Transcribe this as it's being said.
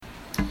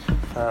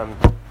Um,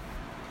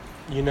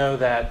 you know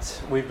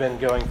that we've been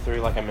going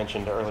through, like I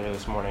mentioned earlier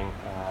this morning,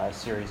 a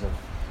series of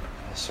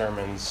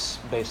sermons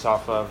based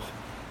off of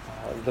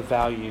the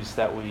values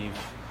that we've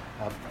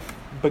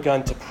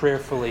begun to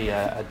prayerfully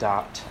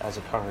adopt as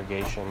a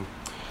congregation.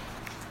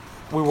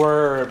 We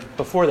were,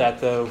 before that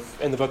though,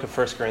 in the book of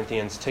 1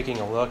 Corinthians, taking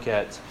a look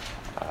at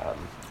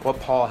what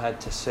Paul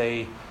had to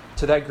say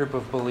to that group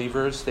of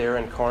believers there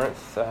in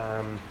Corinth.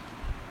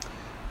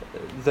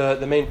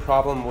 The main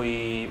problem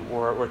we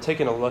were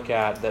taking a look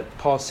at that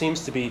Paul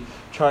seems to be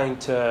trying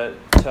to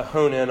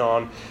hone in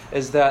on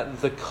is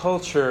that the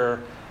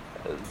culture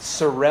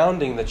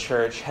surrounding the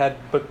church had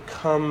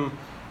become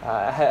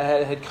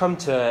had come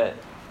to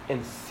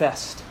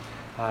infest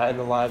in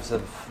the lives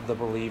of the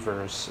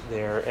believers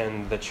there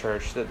in the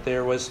church. That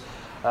there was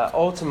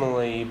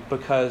ultimately,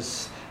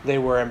 because they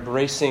were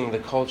embracing the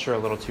culture a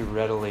little too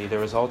readily,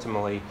 there was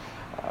ultimately,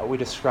 we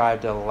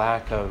described a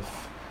lack of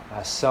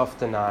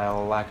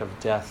self-denial, a lack of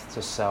death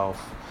to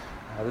self.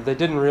 They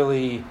didn't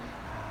really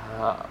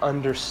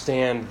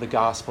understand the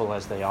gospel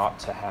as they ought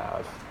to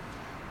have.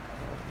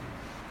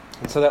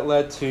 And so that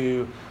led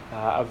to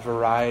a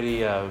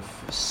variety of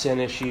sin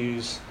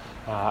issues,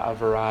 a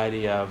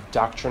variety of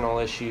doctrinal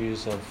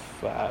issues, of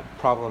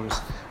problems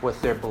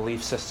with their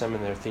belief system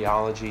and their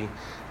theology.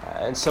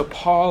 And so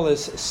Paul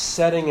is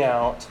setting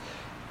out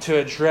to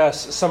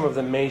address some of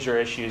the major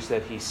issues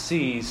that he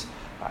sees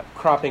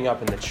cropping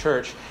up in the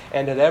church.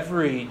 And at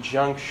every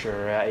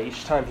juncture,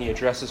 each time he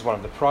addresses one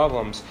of the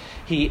problems,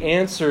 he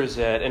answers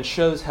it and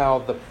shows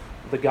how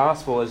the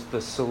gospel is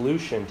the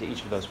solution to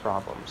each of those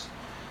problems.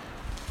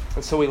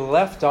 And so we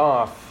left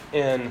off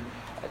in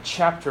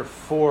chapter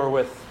 4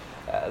 with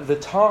the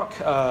talk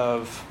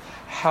of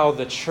how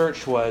the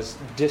church was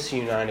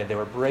disunited. They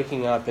were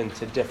breaking up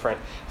into different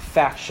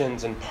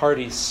factions and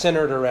parties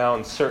centered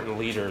around certain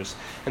leaders,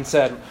 and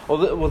said,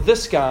 well,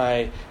 this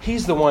guy,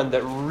 he's the one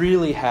that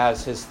really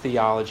has his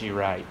theology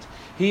right.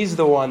 He's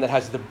the one that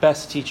has the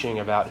best teaching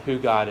about who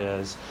God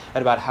is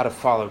and about how to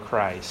follow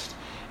Christ.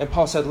 And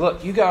Paul said,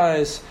 look, you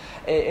guys,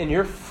 in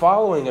your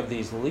following of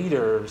these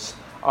leaders,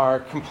 are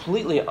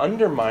completely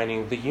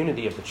undermining the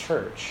unity of the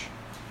church.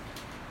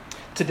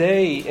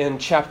 Today in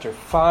chapter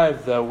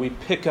 5, though, we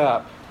pick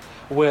up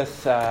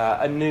with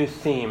a new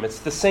theme. It's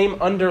the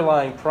same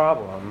underlying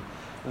problem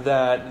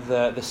that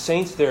the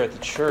saints there at the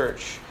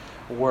church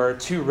were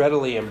too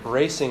readily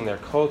embracing their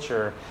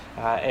culture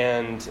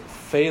and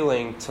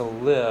failing to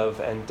live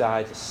and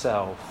die to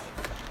self.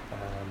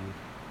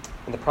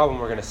 And the problem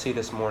we're going to see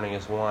this morning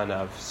is one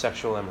of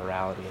sexual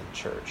immorality in the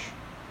church.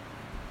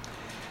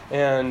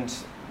 And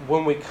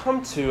when we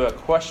come to a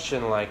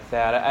question like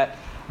that,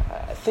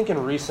 I think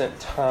in recent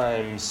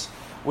times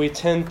we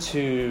tend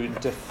to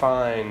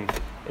define,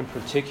 in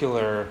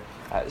particular,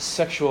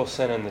 sexual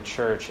sin in the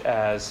church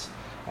as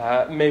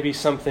maybe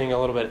something a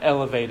little bit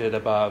elevated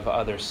above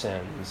other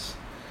sins.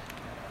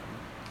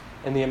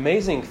 And the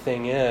amazing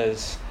thing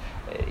is,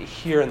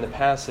 here in the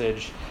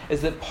passage,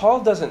 is that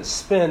Paul doesn't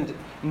spend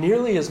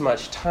nearly as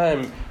much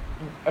time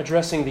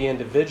addressing the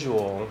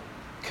individual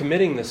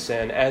committing the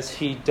sin as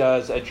he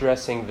does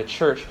addressing the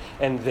church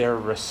and their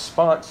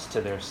response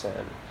to their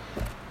sin.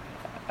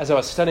 As I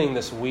was studying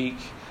this week,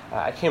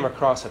 I came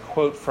across a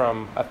quote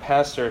from a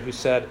pastor who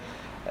said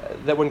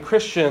that what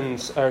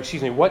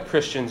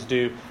Christians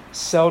do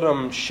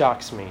seldom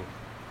shocks me.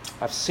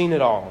 I've seen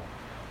it all.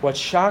 What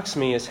shocks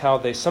me is how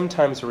they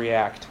sometimes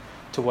react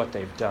to what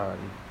they've done.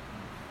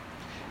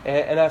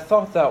 And I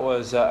thought that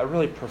was a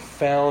really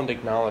profound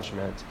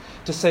acknowledgement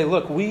to say,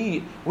 look,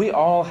 we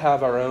all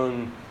have our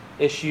own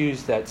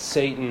issues that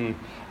Satan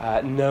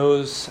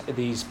knows,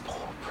 these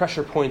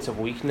pressure points of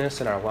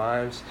weakness in our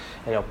lives,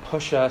 and he'll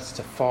push us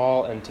to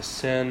fall and to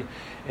sin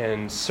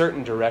in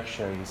certain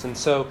directions. And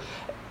so,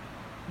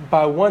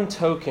 by one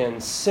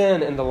token,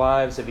 sin in the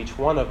lives of each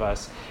one of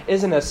us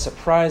isn't as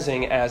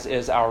surprising as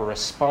is our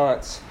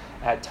response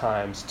at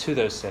times to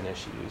those sin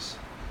issues.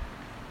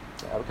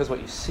 Because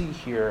what you see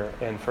here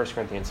in 1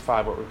 Corinthians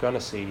 5, what we're going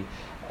to see,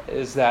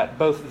 is that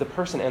both the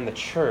person and the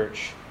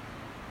church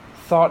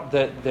thought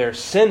that their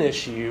sin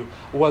issue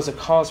was a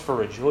cause for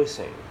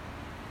rejoicing.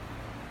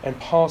 And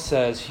Paul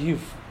says,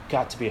 you've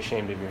got to be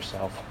ashamed of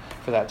yourself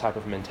for that type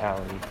of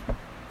mentality.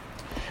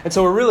 And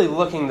so we're really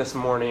looking this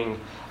morning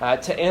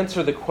to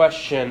answer the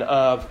question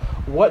of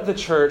what the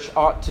church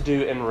ought to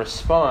do in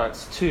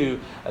response to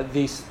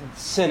these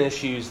sin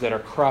issues that are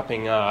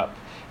cropping up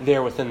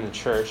there within the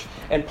church.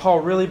 And Paul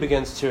really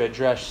begins to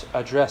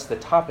address the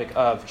topic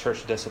of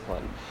church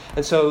discipline.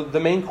 And so the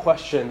main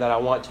question that I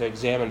want to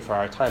examine for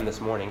our time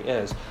this morning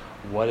is,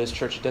 what is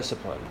church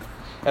discipline?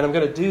 And I'm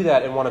going to do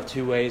that in one of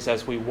two ways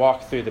as we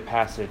walk through the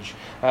passage.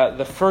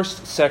 The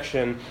first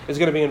section is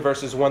going to be in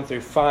verses 1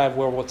 through 5,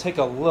 where we'll take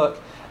a look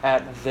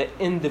at the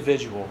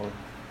individual,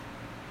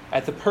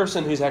 at the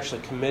person who's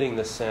actually committing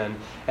the sin,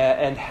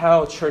 and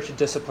how church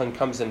discipline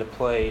comes into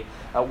play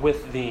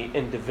with the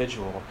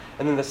individual.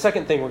 And then the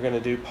second thing we're going to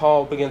do,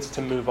 Paul begins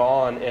to move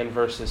on in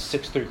verses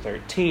 6 through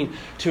 13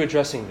 to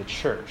addressing the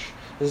church.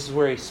 This is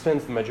where he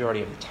spends the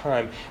majority of the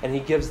time, and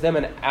he gives them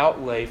an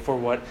outlay for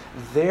what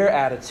their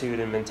attitude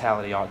and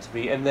mentality ought to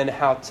be, and then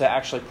how to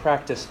actually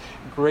practice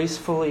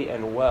gracefully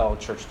and well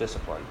church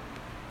discipline.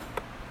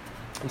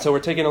 And so we're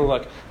taking a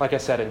look, like I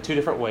said, in two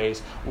different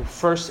ways.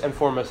 First and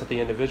foremost at the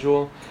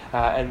individual,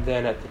 and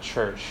then at the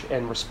church,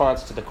 in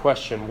response to the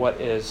question, what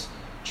is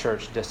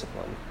church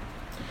discipline?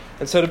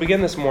 And so to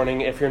begin this morning,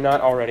 if you're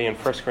not already in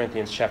 1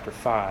 Corinthians chapter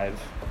 5,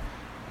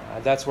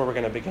 that's where we're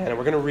going to begin. And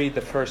we're going to read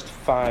the first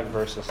 5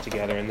 verses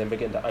together and then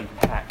begin to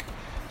unpack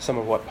some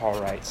of what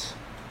Paul writes.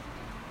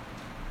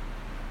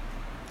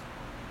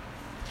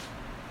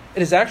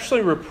 It is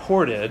actually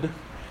reported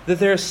that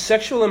there is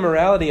sexual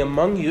immorality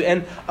among you,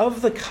 and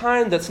of the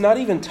kind that's not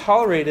even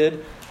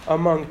tolerated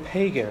among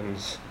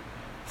pagans.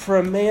 For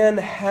a man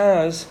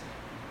has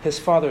his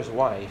father's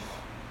wife.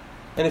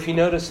 And if you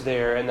notice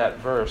there in that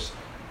verse,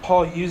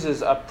 Paul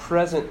uses a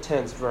present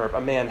tense verb.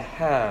 A man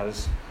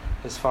has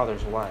his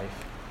father's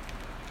wife.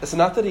 It's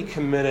not that he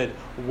committed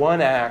one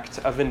act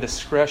of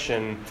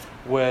indiscretion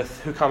with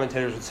who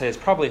commentators would say is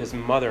probably his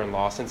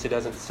mother-in-law, since he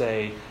doesn't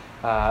say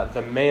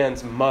the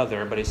man's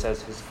mother, but he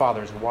says his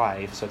father's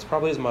wife, so it's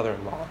probably his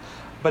mother-in-law.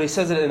 But he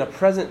says it in a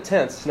present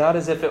tense. It's not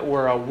as if it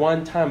were a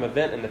one-time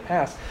event in the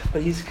past,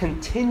 but he's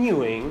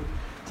continuing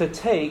to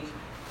take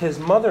his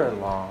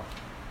mother-in-law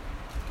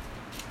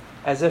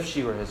as if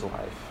she were his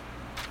wife.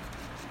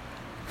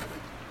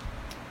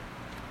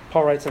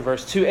 Paul writes in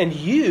verse 2, "And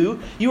you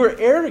are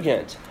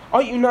arrogant.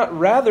 Ought you not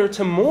rather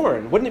to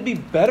mourn? Wouldn't it be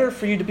better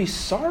for you to be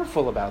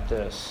sorrowful about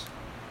this?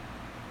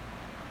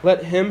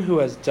 Let him who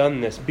has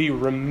done this be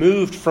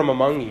removed from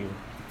among you.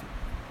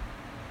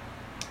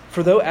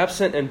 For though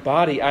absent in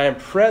body, I am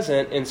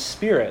present in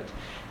spirit,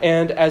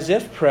 and as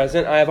if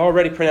present, I have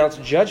already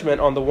pronounced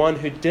judgment on the one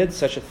who did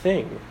such a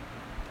thing.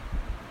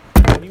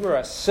 When you are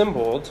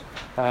assembled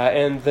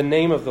in the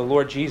name of the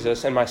Lord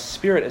Jesus, and my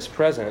spirit is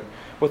present,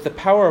 with the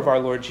power of our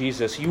Lord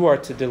Jesus, you are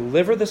to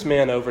deliver this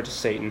man over to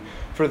Satan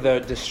for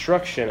the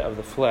destruction of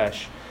the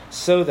flesh,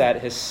 so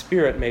that his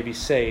spirit may be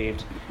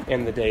saved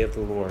in the day of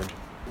the Lord."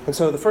 And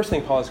so the first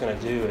thing Paul is going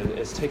to do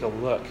is take a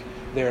look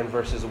there in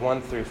verses 1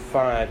 through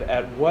 5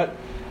 at what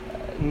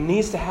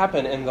needs to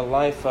happen in the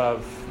life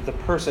of the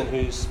person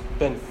who's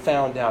been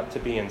found out to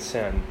be in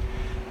sin.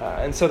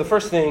 And so the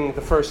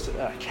first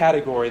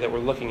category that we're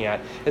looking at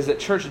is that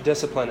church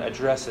discipline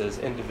addresses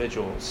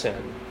individual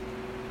sin.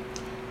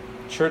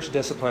 Church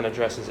discipline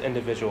addresses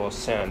individual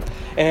sin.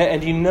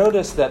 And you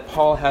notice that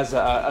Paul has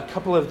a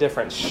couple of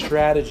different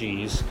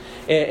strategies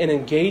in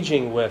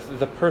engaging with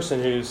the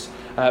person who's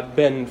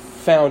been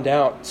found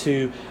out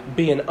to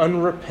be an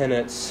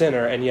unrepentant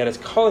sinner and yet is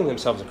calling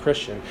themselves a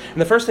Christian.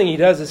 And the first thing he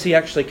does is he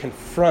actually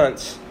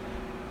confronts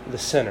the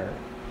sinner.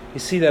 You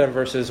see that in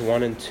verses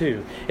 1 and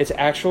 2. It's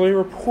actually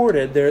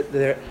reported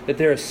that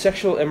there is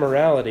sexual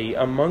immorality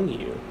among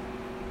you.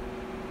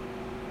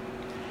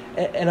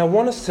 And I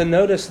want us to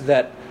notice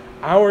that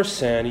our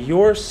sin,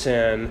 your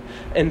sin,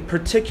 in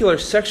particular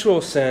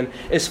sexual sin,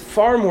 is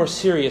far more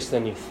serious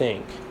than you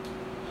think.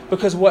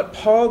 Because what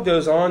Paul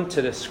goes on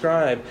to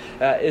describe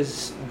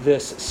is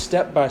this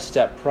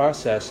step-by-step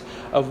process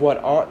of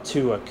what ought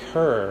to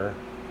occur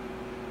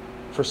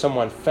for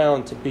someone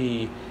found to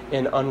be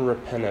in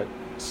unrepentant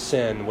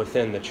sin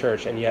within the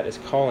church and yet is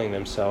calling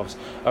themselves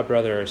a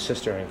brother or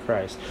sister in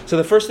Christ. So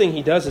the first thing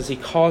he does is he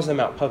calls them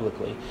out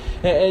publicly.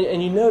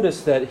 And you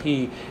notice that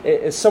he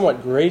is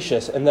somewhat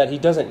gracious in that he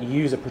doesn't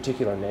use a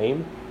particular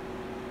name.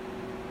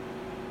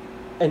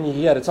 And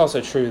yet it's also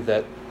true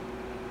that,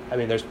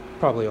 there's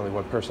probably only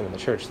one person in the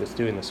church that's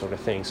doing this sort of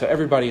thing. So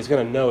everybody is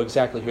going to know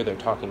exactly who they're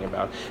talking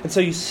about. And so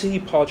you see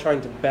Paul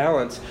trying to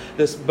balance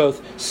this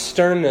both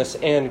sternness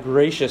and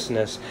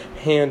graciousness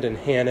hand in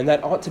hand. And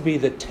that ought to be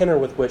the tenor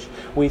with which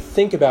we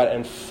think about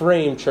and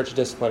frame church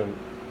discipline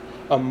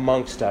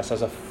amongst us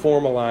as a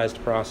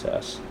formalized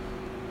process.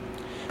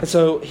 And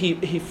so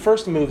he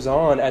first moves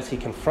on as he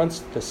confronts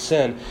the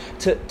sin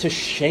to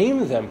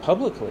shame them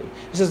publicly.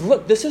 He says,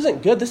 look, this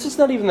isn't good. This is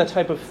not even the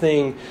type of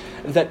thing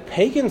that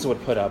pagans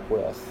would put up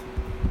with.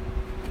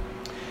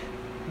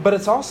 But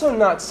it's also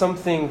not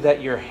something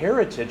that your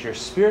heritage, your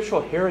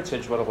spiritual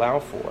heritage would allow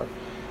for.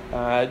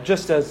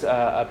 Just as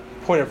a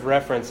point of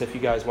reference, if you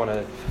guys want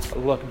to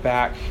look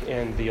back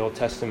in the Old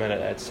Testament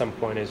at some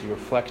point as you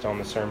reflect on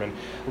the sermon,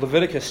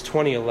 Leviticus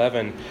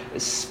 20:11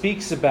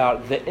 speaks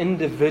about the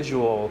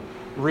individual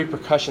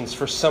repercussions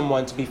for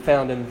someone to be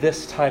found in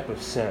this type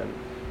of sin.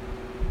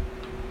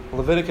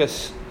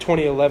 Leviticus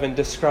 20:11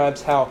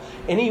 describes how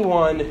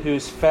anyone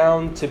who's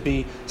found to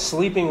be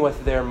sleeping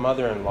with their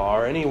mother-in-law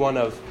or any one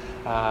of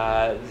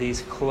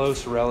these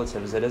close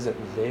relatives that isn't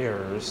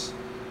theirs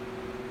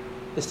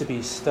is to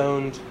be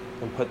stoned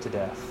and put to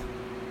death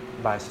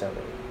by stoning.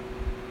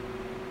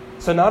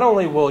 So not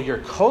only will your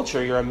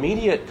culture, your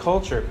immediate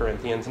culture,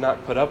 Corinthians,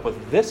 not put up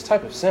with this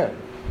type of sin,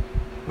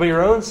 but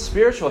your own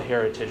spiritual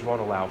heritage won't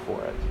allow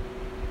for it.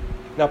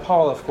 Now,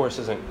 Paul, of course,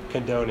 isn't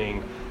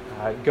condoning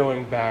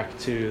going back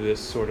to this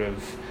sort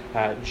of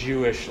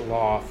Jewish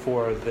law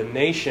for the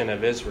nation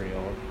of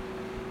Israel,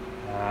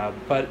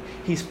 but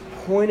he's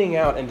pointing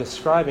out and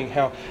describing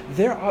how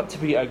there ought to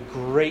be a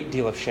great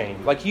deal of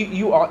shame. Like,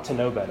 you ought to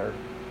know better.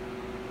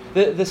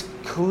 This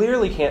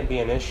clearly can't be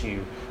an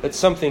issue. It's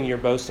something you're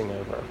boasting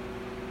over.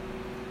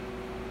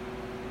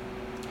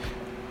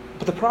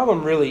 But the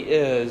problem really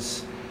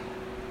is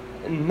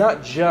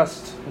not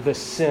just the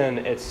sin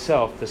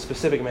itself, the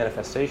specific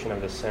manifestation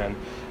of the sin.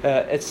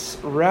 It's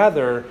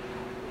rather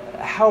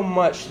how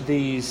much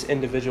these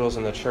individuals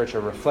in the church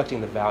are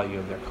reflecting the value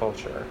of their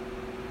culture.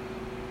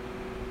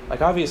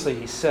 Like, obviously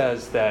he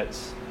says that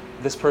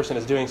this person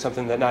is doing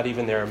something that not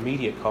even their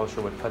immediate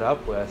culture would put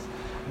up with.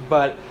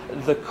 But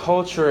the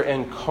culture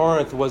in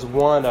Corinth was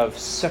one of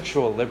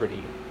sexual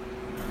liberty.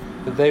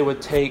 They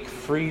would take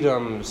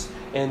freedoms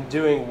in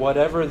doing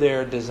whatever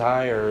their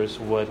desires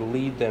would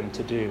lead them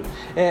to do.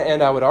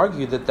 And I would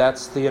argue that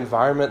that's the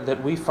environment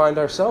that we find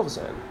ourselves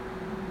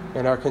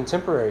in our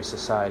contemporary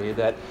society,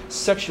 that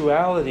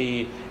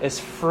sexuality is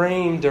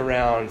framed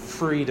around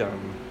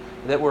freedom,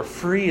 that we're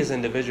free as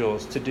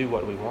individuals to do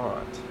what we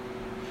want.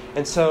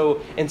 And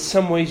so in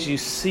some ways you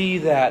see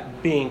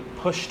that being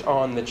pushed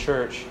on the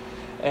church,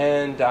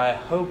 and I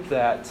hope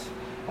that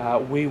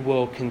we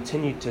will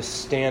continue to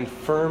stand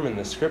firm in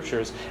the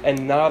Scriptures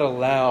and not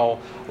allow,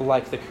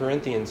 like the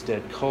Corinthians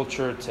did,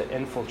 culture to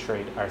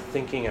infiltrate our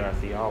thinking and our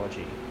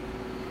theology.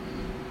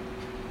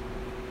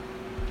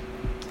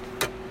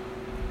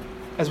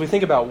 As we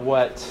think about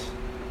what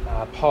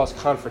Paul's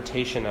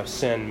confrontation of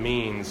sin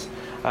means,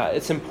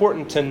 it's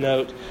important to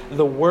note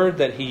the word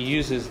that he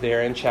uses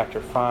there in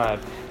chapter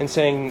 5 in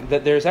saying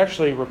that there's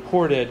actually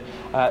reported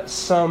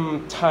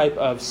some type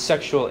of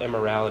sexual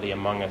immorality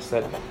among us.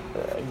 That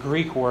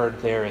Greek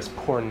word there is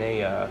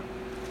porneia.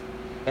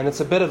 And it's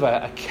a bit of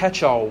a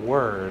catch-all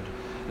word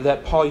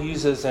that Paul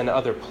uses in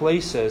other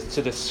places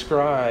to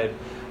describe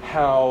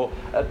how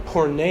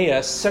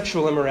porneia,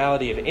 sexual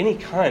immorality of any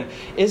kind,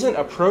 isn't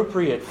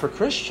appropriate for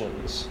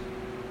Christians.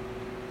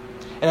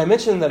 And I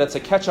mentioned that it's a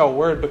catch-all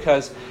word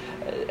because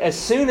as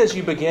soon as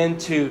you begin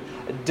to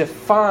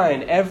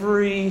define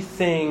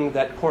everything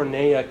that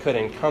porneia could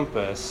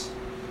encompass,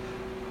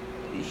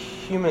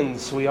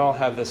 humans, we all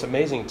have this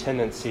amazing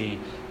tendency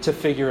to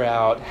figure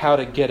out how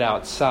to get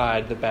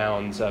outside the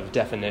bounds of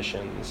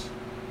definitions.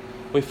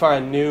 We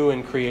find new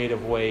and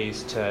creative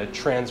ways to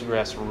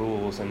transgress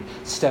rules and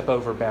step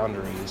over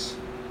boundaries.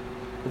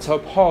 And so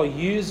Paul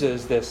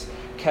uses this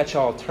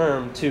catch-all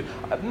term to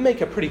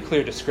make a pretty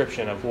clear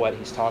description of what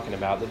he's talking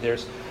about, that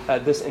there's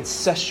this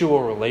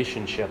incestual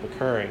relationship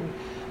occurring.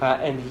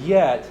 And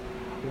yet,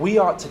 we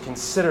ought to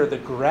consider the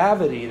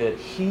gravity that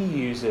he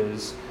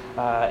uses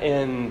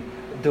in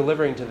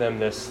delivering to them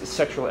this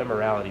sexual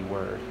immorality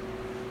word.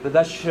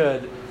 That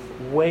should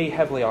weigh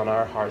heavily on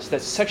our hearts,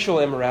 that sexual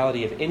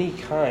immorality of any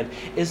kind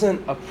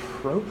isn't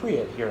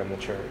appropriate here in the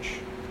church.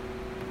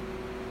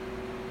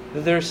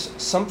 There's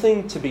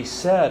something to be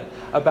said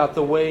about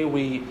the way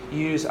we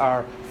use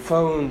our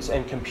phones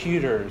and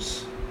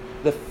computers,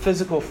 the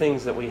physical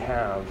things that we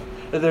have.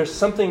 There's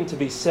something to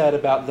be said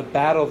about the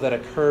battle that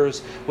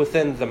occurs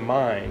within the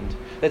mind.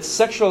 That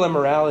sexual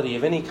immorality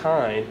of any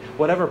kind,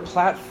 whatever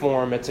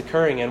platform it's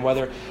occurring in,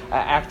 whether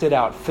acted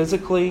out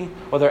physically,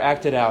 whether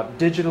acted out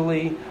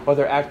digitally,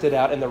 whether acted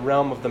out in the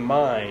realm of the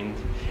mind,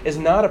 is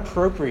not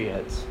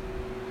appropriate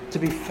to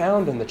be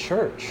found in the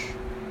church.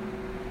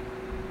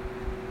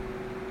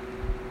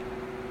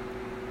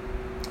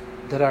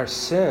 That our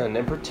sin,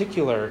 in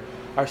particular,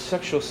 our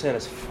sexual sin,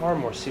 is far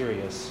more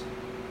serious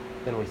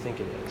than we think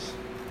it is.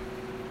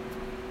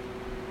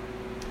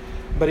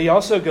 But he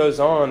also goes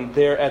on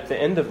there at the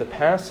end of the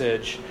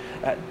passage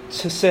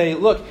to say,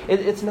 look,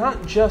 it's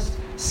not just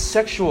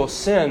sexual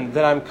sin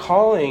that I'm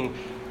calling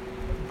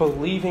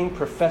believing,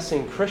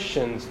 professing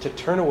Christians to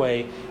turn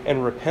away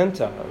and repent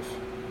of.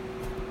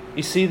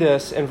 You see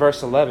this in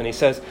verse 11. He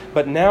says,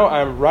 "But now I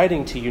am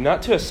writing to you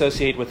not to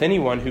associate with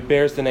anyone who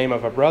bears the name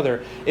of a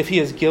brother if he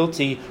is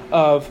guilty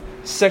of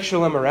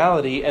sexual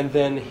immorality." And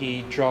then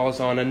he draws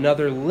on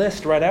another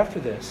list right after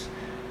this.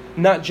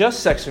 Not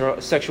just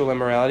sexual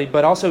immorality,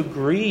 but also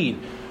greed,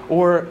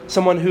 or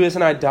someone who is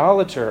an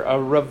idolater,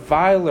 a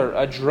reviler,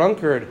 a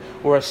drunkard,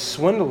 or a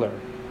swindler.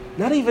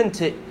 Not even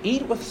to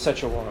eat with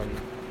such a one.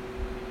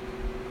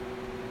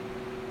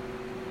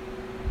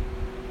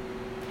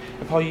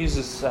 And Paul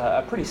uses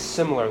a pretty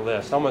similar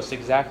list, almost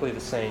exactly the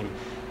same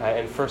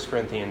in 1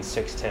 Corinthians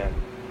 6:10.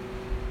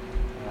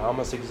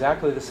 Almost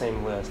exactly the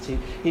same list.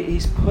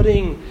 He's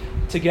putting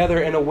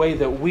together in a way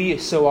that we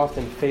so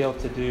often fail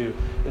to do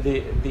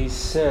these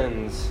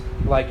sins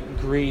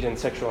like greed and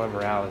sexual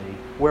immorality,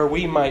 where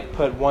we might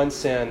put one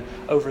sin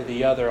over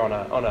the other on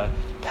a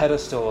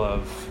pedestal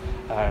of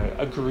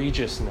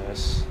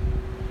egregiousness.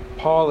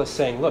 Paul is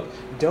saying, look,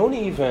 don't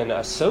even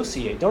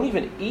associate, don't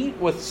even eat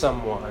with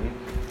someone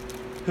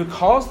who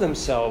calls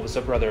themselves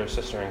a brother or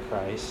sister in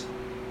Christ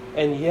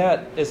and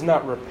yet is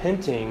not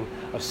repenting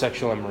of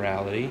sexual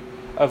immorality,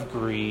 of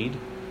greed,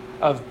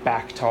 of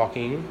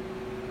backtalking,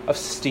 of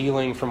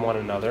stealing from one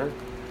another.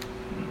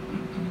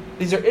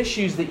 These are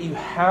issues that you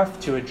have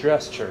to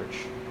address,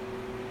 church.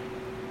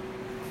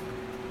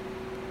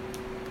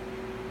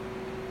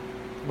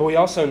 But we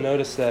also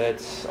notice that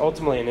it's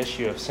ultimately an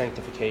issue of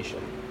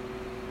sanctification.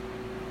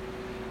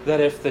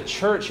 That if the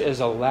church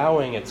is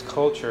allowing its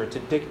culture to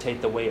dictate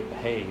the way it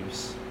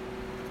behaves,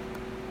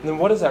 then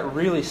what does that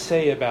really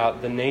say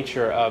about the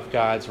nature of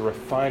God's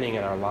refining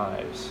in our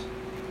lives?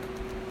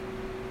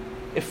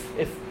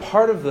 If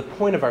part of the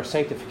point of our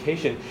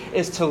sanctification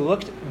is to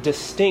look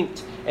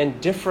distinct and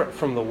different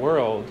from the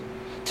world,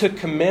 to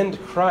commend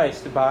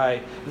Christ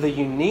by the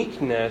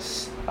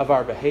uniqueness of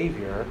our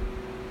behavior,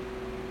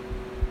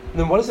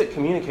 then what does it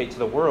communicate to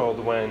the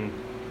world when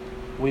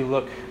we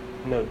look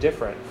no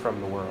different from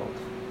the world?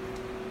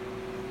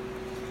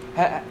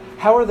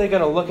 How are they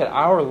going to look at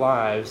our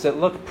lives that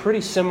look pretty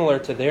similar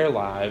to their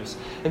lives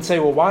and say,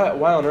 well,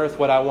 why on earth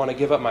would I want to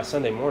give up my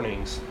Sunday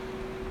mornings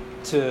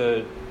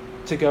to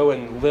go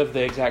and live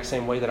the exact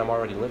same way that I'm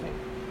already living?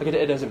 Like,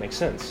 it doesn't make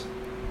sense.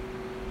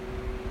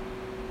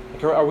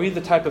 Like, are we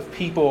the type of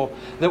people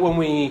that when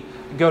we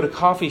go to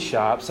coffee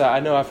shops, I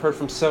know I've heard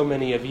from so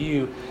many of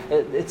you,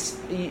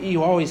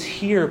 you always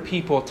hear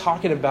people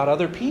talking about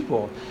other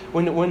people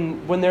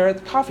when they're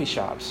at coffee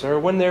shops or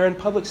when they're in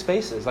public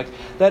spaces. Like,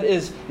 that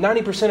is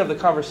 90% of the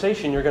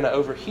conversation you're going to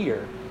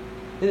overhear.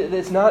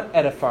 It's not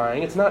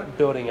edifying, it's not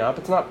building up,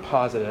 it's not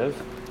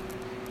positive.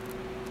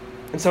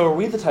 And so are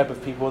we the type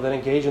of people that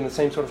engage in the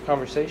same sort of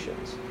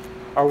conversations?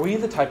 Are we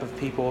the type of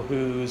people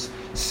whose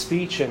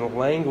speech and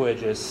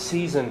language is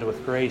seasoned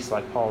with grace,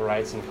 like Paul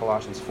writes in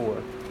Colossians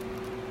 4?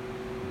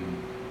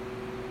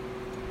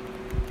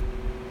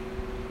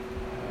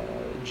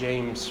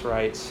 James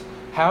writes,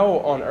 how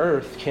on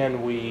earth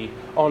can we,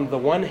 on the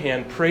one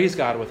hand, praise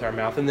God with our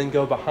mouth and then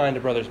go behind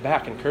a brother's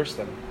back and curse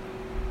them?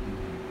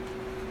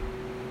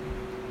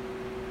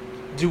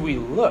 Do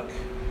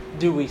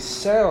we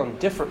sound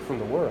different from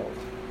the world?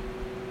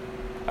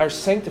 Our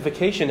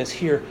sanctification is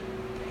here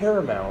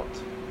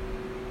paramount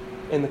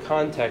in the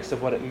context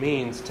of what it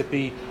means to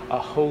be a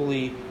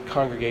holy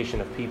congregation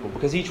of people,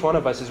 because each one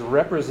of us is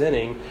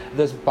representing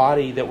this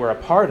body that we're a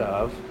part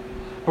of,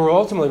 but we're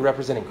ultimately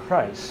representing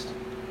Christ.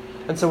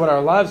 And so when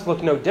our lives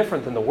look no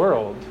different than the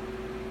world,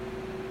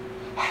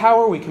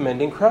 how are we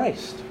commending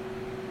Christ?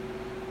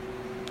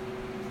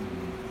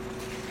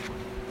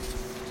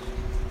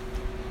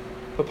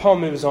 But Paul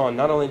moves on.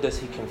 Not only does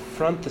he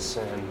confront the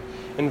sin,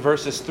 in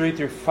verses 3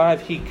 through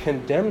 5, he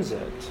condemns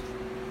it.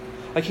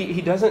 Like,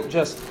 he doesn't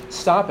just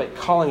stop at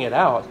calling it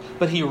out,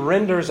 but he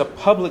renders a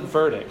public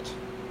verdict.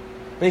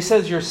 And he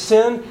says, your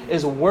sin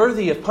is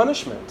worthy of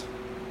punishment.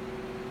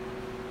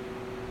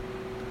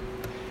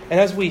 And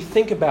as we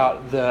think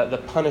about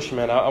the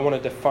punishment, I want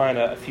to define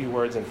a few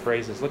words and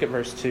phrases. Look at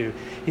verse 2.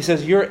 He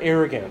says, you're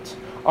arrogant.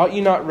 Ought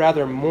you not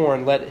rather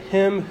mourn? Let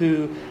him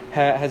who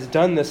has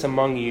done this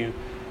among you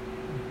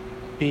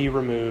be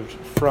removed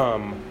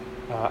from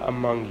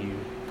among you.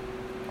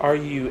 Are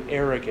you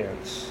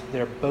arrogant?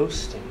 They're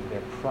boasting.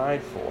 They're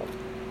prideful.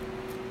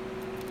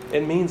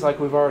 It means, like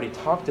we've already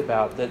talked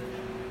about, that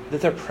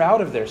they're proud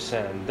of their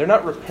sin. They're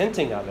not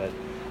repenting of it.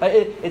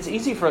 It's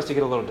easy for us to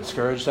get a little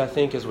discouraged, I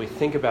think, as we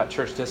think about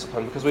church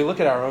discipline, because we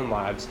look at our own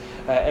lives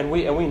and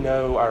we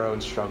know our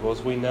own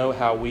struggles. We know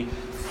how we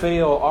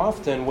fail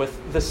often with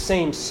the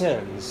same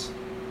sins.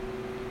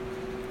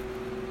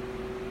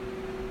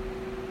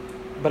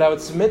 But I would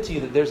submit to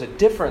you that there's a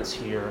difference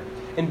here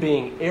in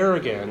being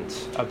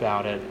arrogant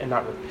about it and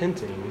not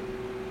repenting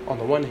on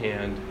the one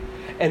hand,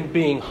 and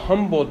being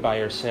humbled by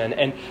your sin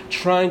and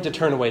trying to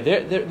turn away.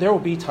 There will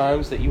be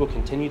times that you will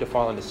continue to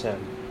fall into sin.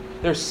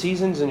 There are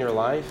seasons in your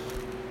life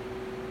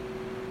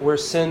where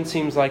sin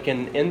seems like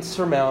an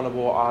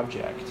insurmountable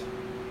object.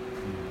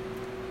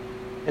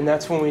 And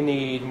that's when we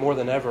need more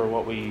than ever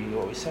what we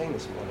sang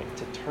this morning,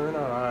 to turn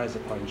our eyes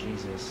upon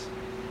Jesus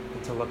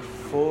and to look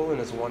full in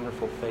his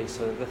wonderful face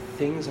so that the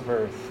things of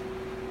earth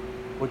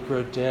would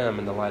grow dim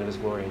in the light of his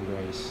glory and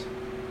grace.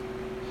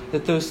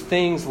 That those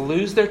things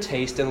lose their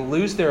taste and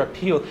lose their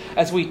appeal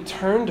as we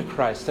turn to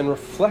Christ and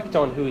reflect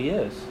on who he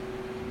is,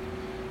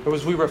 or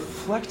as we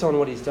reflect on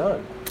what he's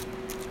done.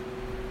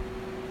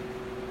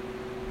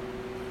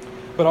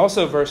 But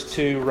also verse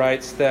 2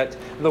 writes that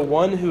the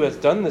one who has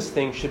done this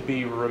thing should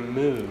be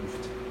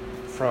removed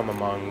from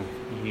among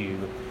you.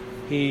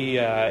 He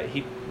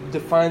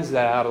defines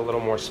that out a little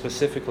more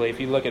specifically. If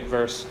you look at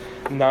verse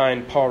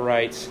 9, Paul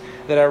writes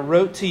that I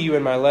wrote to you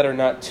in my letter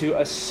not to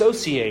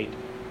associate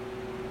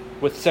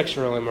with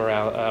sexually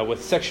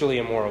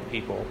immoral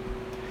people.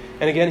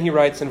 And again he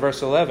writes in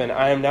verse 11,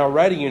 I am now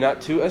writing you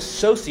not to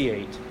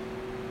associate.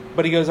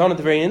 But he goes on at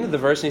the very end of the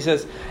verse and he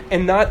says,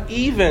 and not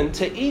even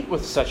to eat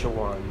with such a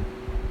one.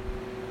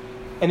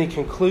 And he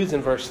concludes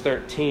in verse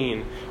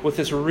 13 with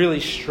this really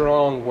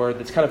strong word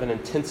that's kind of an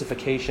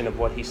intensification of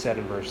what he said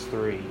in verse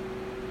 3.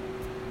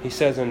 He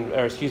says in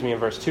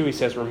verse 2, he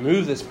says,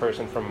 remove this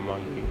person from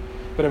among you.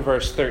 But in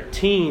verse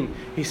 13,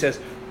 he says,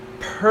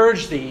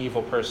 purge the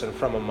evil person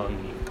from among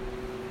you.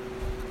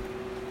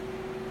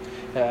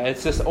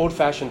 It's this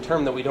old-fashioned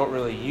term that we don't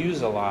really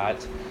use a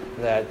lot,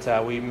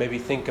 that we maybe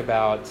think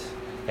about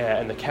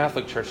in the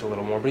Catholic Church a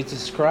little more. But he's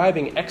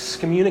describing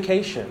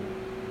excommunication,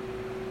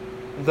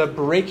 the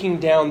breaking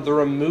down, the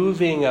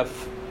removing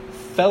of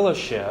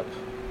fellowship,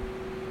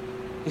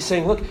 he's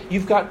saying, look,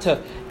 you've got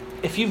to,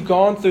 if you've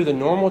gone through the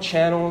normal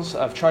channels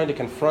of trying to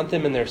confront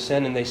them in their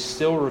sin and they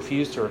still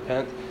refuse to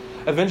repent,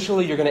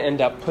 eventually you're going to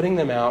end up putting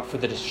them out for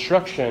the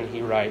destruction,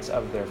 he writes,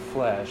 of their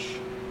flesh.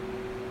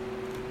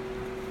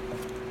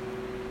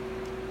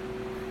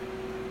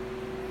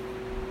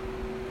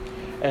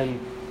 And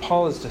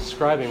Paul is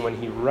describing, when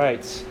he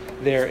writes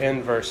there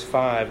in verse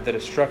 5, the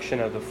destruction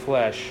of the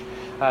flesh,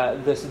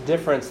 this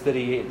difference that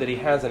he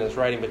has in his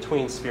writing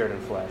between spirit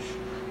and flesh.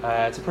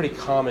 It's a pretty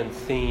common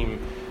theme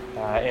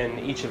in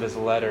each of his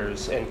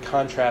letters, and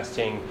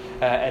contrasting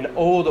an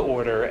old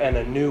order and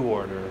a new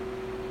order.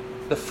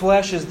 The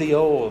flesh is the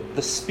old,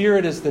 the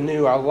spirit is the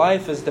new. Our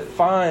life is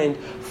defined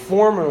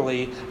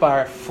formerly by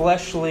our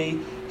fleshly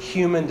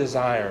human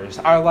desires.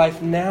 Our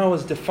life now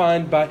is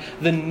defined by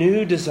the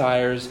new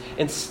desires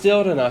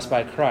instilled in us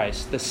by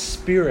Christ, the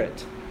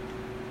Spirit,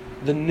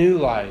 the new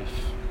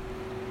life.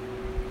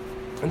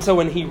 And so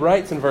when he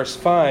writes in verse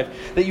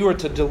 5 that you are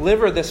to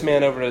deliver this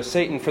man over to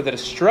Satan for the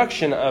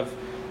destruction of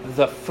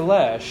the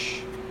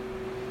flesh,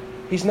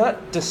 he's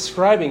not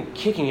describing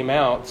kicking him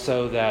out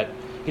so that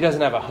he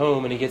doesn't have a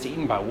home and he gets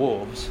eaten by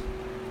wolves.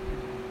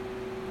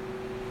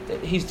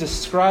 He's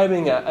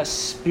describing a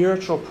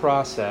spiritual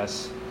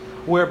process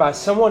whereby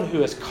someone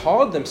who has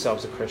called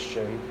themselves a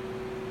Christian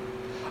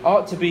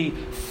ought to be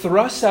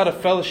thrust out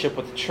of fellowship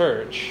with the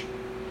church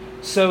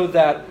so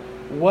that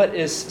what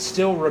is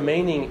still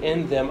remaining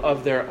in them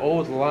of their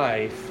old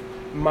life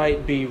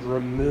might be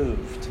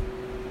removed,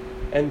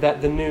 and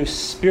that the new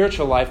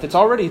spiritual life that's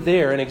already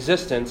there in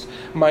existence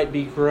might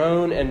be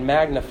grown and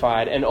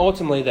magnified, and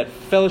ultimately that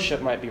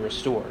fellowship might be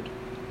restored.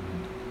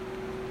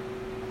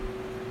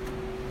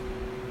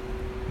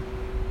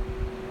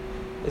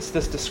 It's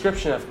this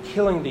description of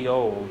killing the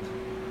old,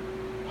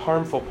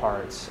 harmful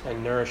parts,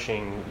 and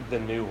nourishing the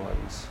new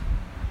ones.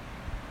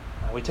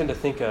 We tend to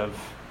think of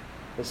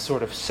this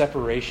sort of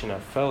separation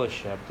of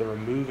fellowship, the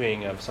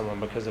removing of someone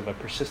because of a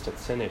persistent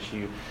sin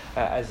issue,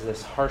 as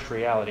this harsh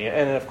reality.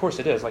 And of course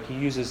it is. Like, he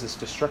uses this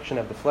destruction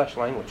of the flesh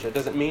language. It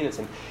doesn't mean it's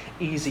an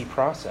easy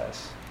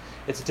process.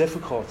 It's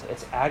difficult.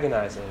 It's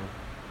agonizing.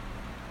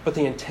 But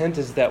the intent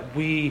is that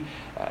we,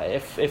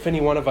 if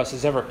any one of us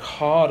is ever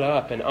caught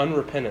up in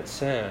unrepentant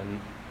sin,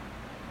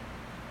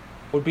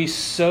 would be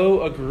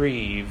so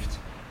aggrieved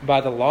by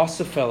the loss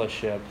of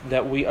fellowship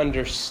that we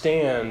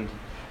understand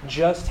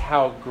just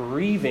how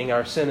grieving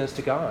our sin is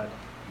to God.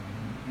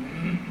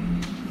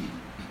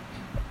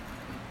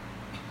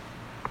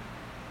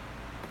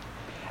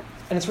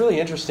 And it's really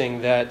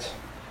interesting that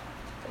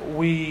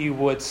we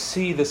would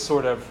see this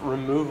sort of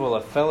removal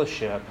of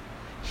fellowship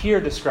here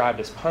described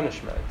as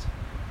punishment.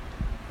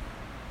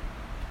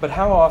 But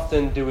how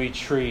often do we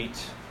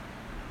treat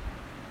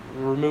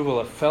removal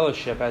of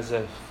fellowship as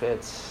if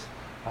it's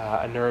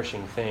a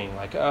nourishing thing?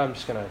 Like, oh, I'm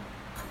just going to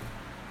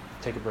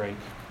take a break.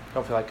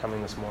 Don't feel like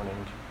coming this morning.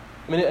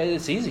 I mean,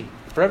 it's easy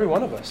for every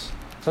one of us.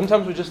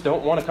 Sometimes we just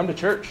don't want to come to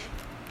church.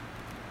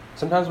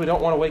 Sometimes we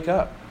don't want to wake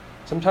up.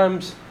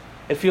 Sometimes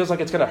it feels like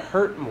it's going to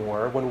hurt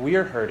more when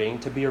we're hurting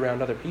to be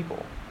around other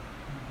people.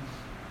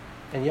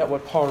 And yet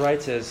what Paul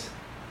writes is,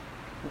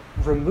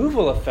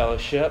 removal of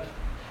fellowship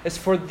is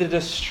for the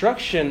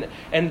destruction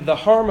and the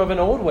harm of an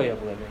old way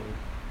of living.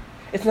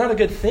 It's not a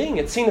good thing.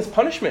 It's seen as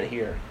punishment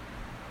here.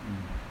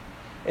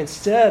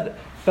 Instead,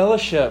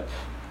 fellowship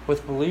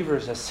with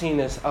believers is seen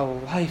as a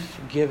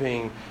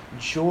life-giving,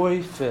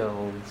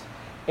 joy-filled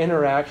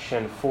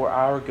interaction for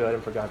our good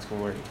and for God's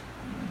glory.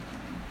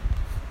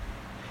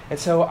 And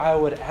so I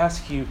would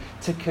ask you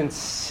to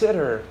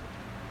consider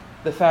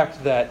the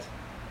fact that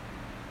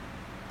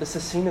this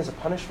is seen as a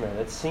punishment.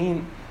 It's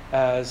seen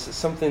as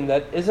something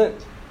that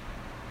isn't.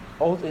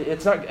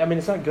 It's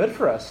not good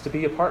for us to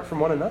be apart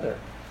from one another.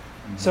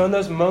 Mm-hmm. So in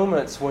those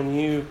moments when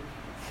you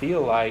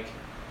feel like,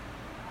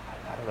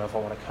 I don't know if I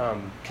want to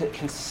come,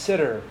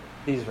 consider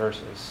these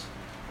verses.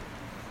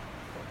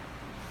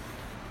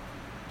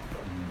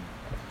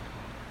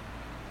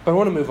 But I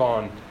want to move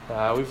on.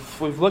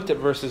 We've looked at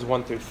verses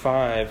 1 through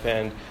 5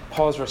 and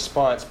Paul's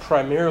response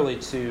primarily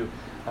to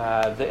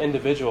the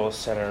individual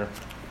sinner,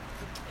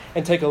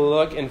 and take a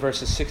look in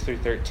verses 6 through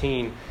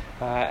 13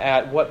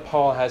 at what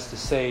Paul has to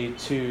say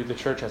to the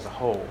church as a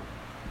whole.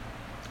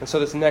 And so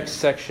this next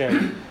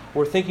section,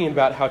 we're thinking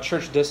about how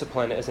church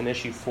discipline is an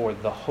issue for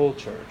the whole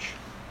church.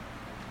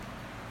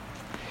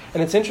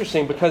 And it's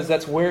interesting because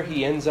that's where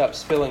he ends up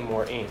spilling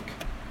more ink.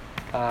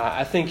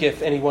 I think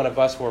if any one of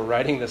us were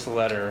writing this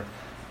letter,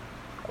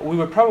 we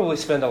would probably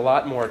spend a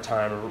lot more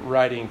time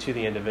writing to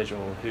the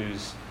individual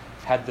who's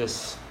had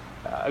this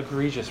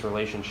egregious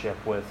relationship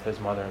with his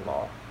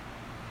mother-in-law.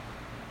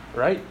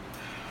 Right?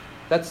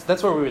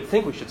 That's where we would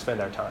think we should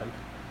spend our time.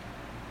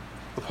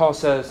 But Paul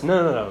says,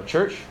 no,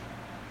 church,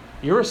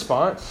 your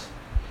response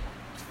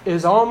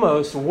is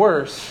almost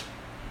worse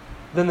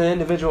than the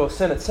individual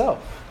sin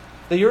itself.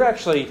 That you're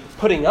actually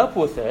putting up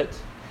with it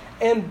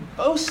and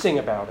boasting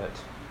about it.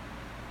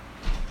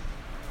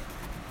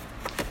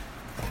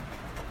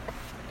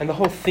 And the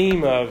whole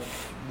theme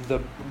of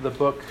the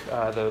book,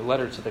 the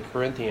letter to the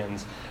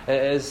Corinthians,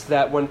 is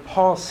that when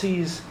Paul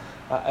sees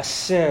a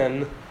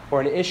sin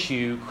or an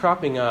issue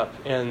cropping up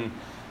in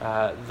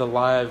the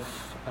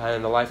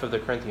life of the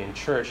Corinthian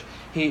church,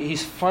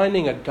 he's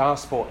finding a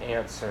gospel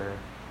answer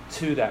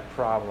to that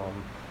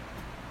problem.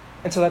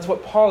 And so that's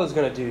what Paul is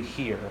going to do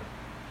here.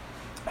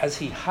 As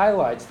he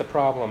highlights the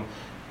problem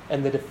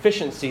and the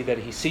deficiency that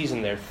he sees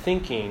in their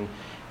thinking,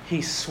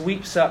 he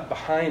sweeps up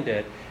behind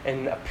it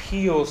and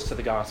appeals to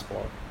the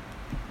gospel.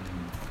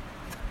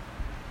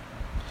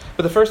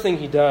 But the first thing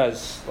he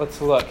does,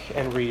 let's look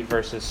and read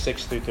verses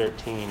 6 through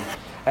 13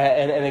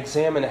 and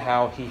examine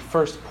how he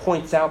first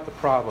points out the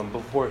problem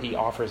before he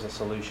offers a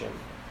solution.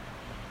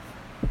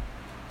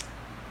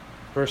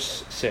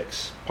 Verse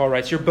 6, Paul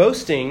writes, "Your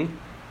boasting,"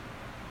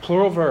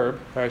 plural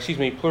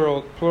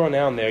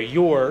noun there,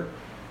 "your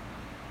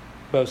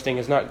boasting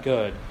is not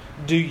good.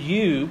 Do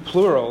you,"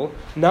 plural,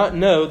 "not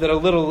know that a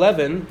little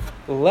leaven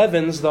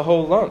leavens the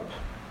whole lump?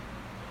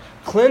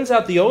 Cleanse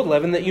out the old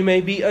leaven that you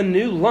may be a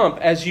new lump,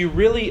 as you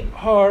really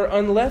are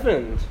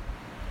unleavened.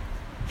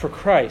 For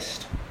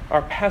Christ,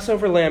 our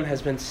Passover lamb,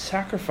 has been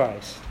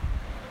sacrificed.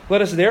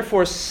 Let us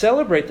therefore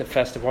celebrate the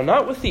festival,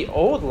 not with the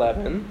old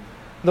leaven,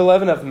 the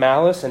leaven of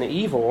malice and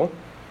evil,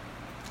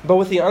 but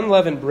with the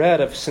unleavened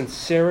bread of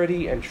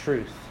sincerity and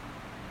truth.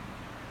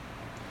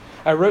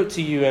 I wrote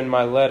to you in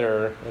my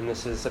letter," and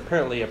this is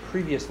apparently a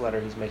previous letter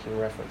he's making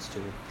reference to,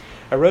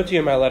 "I wrote to you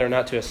in my letter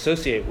not to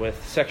associate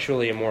with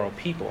sexually immoral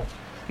people,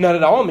 not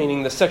at all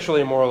meaning the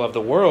sexually immoral of the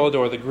world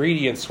or the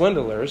greedy and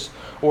swindlers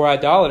or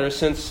idolaters,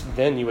 since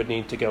then you would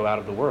need to go out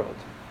of the world."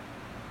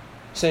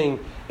 Saying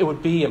it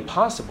would be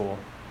impossible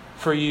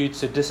for you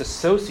to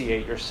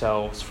disassociate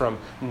yourselves from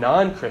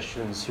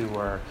non-Christians who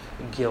are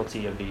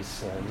guilty of these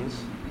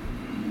sins.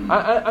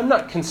 I'm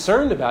not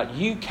concerned about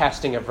you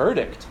casting a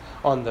verdict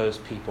on those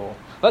people.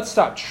 Let's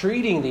stop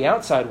treating the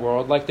outside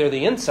world like they're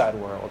the inside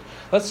world.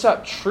 Let's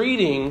stop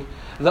treating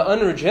the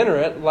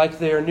unregenerate like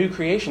they're new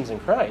creations in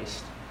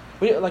Christ.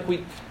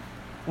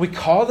 We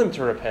call them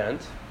to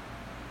repent,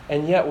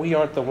 and yet we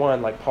aren't the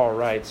one, like Paul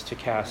writes, to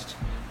cast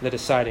the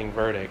deciding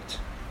verdict.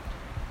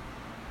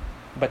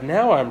 But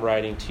now I'm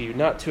writing to you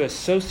not to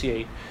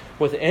associate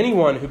with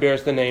anyone who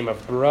bears the name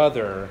of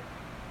brother,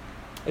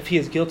 if he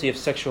is guilty of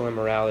sexual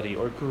immorality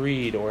or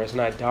greed, or is an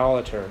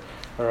idolater,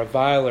 or a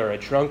viler, a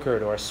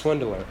drunkard, or a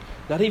swindler,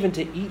 not even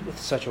to eat with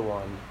such a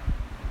one.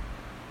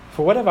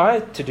 For what have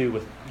I to do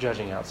with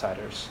judging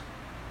outsiders?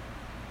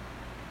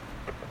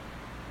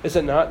 Is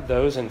it not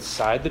those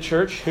inside the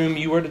church whom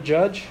you are to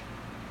judge?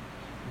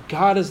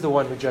 God is the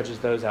one who judges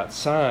those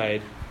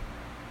outside.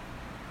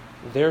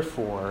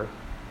 Therefore,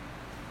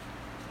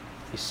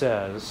 he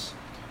says,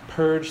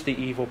 purge the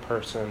evil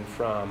person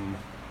from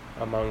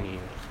among you.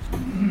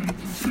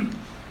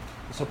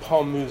 So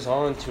Paul moves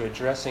on to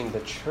addressing the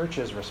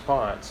church's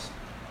response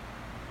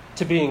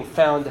to being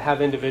found to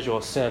have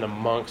individual sin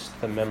amongst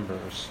the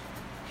members.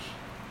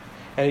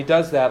 And he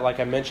does that, like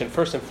I mentioned,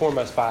 first and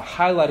foremost by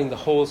highlighting the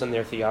holes in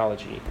their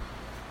theology.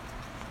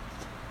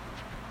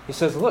 He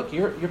says, look,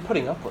 you're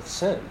putting up with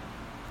sin.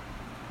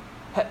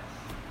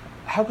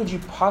 How could you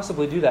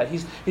possibly do that?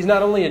 He's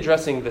not only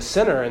addressing the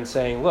sinner and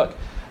saying, look,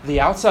 the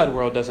outside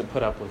world doesn't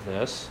put up with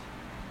this,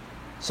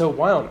 so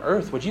why on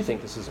earth would you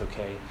think this is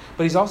okay?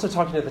 But he's also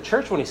talking to the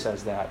church when he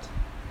says that.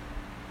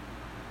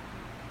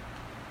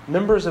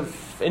 Members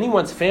of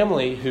anyone's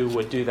family who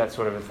would do that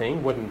sort of a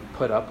thing wouldn't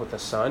put up with a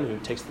son who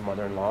takes the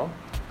mother-in-law.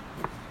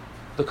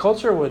 The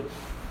culture would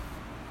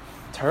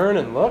turn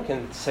and look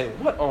and say,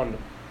 what on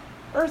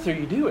earth are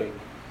you doing?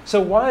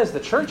 So why as the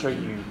church are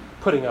you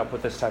putting up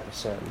with this type of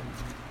sin?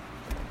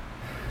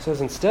 He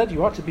says, instead,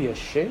 you ought to be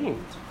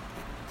ashamed.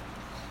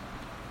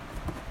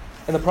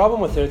 And the problem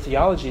with their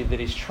theology that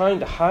he's trying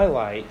to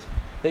highlight,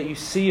 that you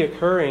see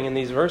occurring in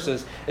these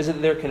verses, is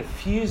that they're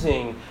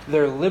confusing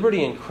their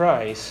liberty in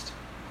Christ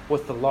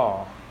with the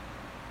law.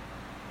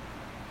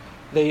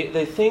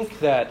 They think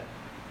that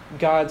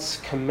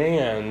God's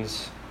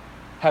commands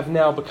have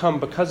now become,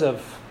 because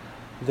of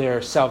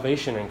their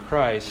salvation in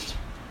Christ,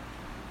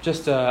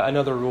 just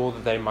another rule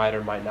that they might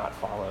or might not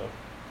follow.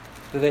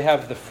 That they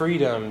have the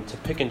freedom to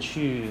pick and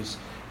choose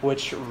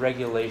which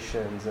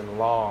regulations and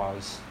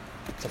laws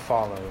to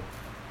follow.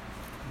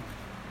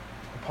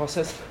 And Paul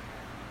says,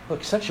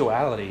 look,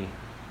 sexuality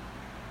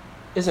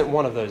isn't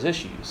one of those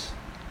issues.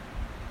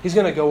 He's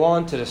going to go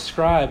on to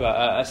describe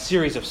a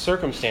series of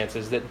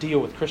circumstances that deal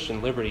with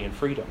Christian liberty and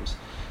freedoms.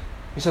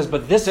 He says,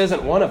 but this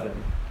isn't one of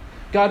them.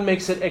 God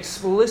makes it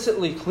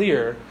explicitly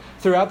clear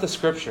throughout the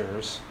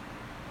Scriptures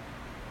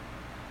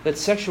that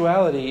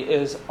sexuality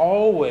is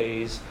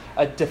always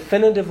a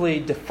definitively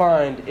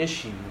defined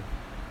issue.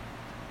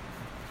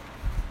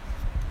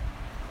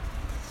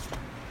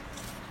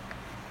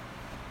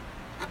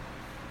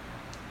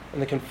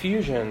 And the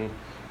confusion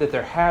that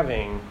they're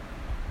having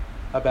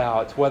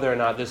about whether or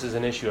not this is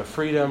an issue of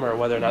freedom or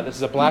whether or not this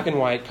is a black and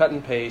white, cut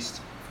and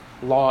paste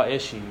law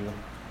issue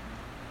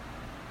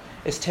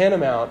is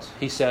tantamount,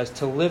 he says,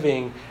 to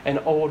living an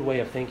old way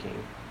of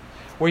thinking,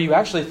 where you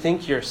actually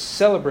think you're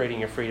celebrating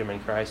your freedom in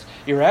Christ.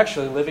 You're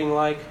actually living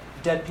like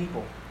dead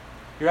people.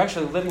 You're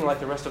actually living like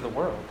the rest of the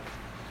world.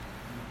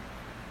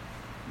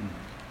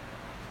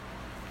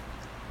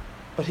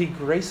 But he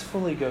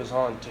gracefully goes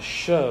on to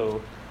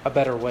show a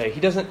better way. He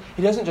doesn't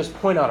just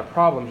point out a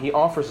problem, he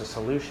offers a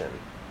solution.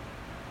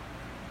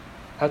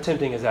 How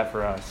tempting is that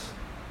for us?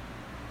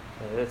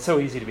 It's so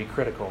easy to be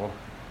critical.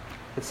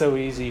 It's so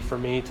easy for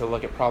me to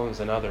look at problems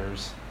in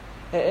others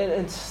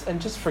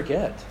and just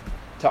forget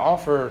to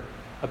offer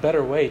a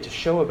better way, to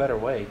show a better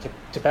way,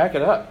 to back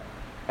it up,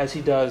 as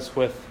he does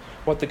with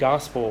what the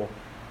gospel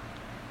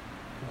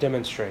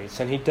demonstrates.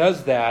 And he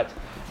does that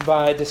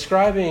by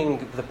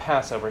describing the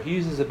Passover. He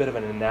uses a bit of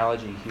an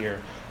analogy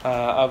here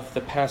of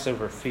the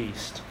Passover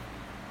feast.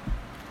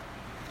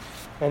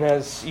 And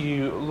as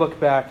you look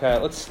back,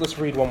 let's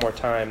read one more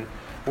time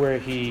where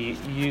he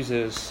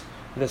uses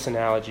this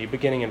analogy,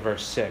 beginning in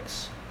verse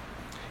 6.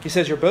 He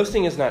says, "Your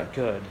boasting is not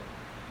good.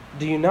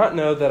 Do you not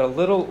know that a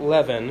little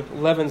leaven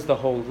leavens the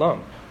whole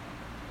lump?"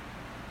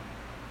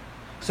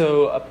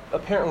 So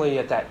apparently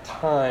at that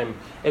time,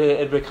 it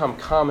had become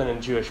common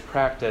in Jewish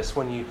practice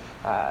when you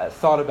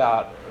thought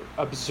about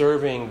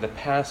observing the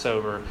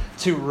Passover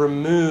to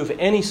remove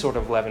any sort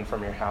of leaven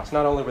from your house.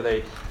 Not only were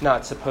they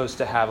not supposed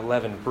to have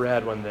leavened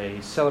bread when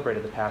they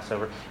celebrated the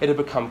Passover, it had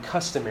become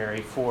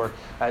customary for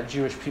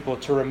Jewish people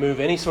to remove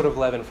any sort of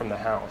leaven from the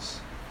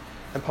house.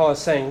 And Paul is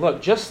saying,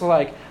 look, just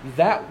like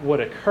that would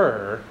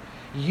occur,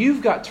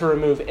 you've got to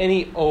remove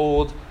any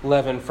old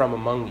leaven from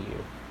among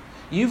you.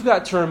 You've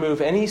got to remove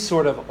any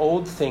sort of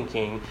old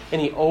thinking,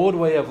 any old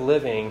way of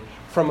living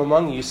from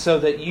among you so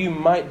that you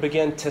might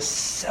begin to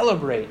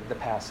celebrate the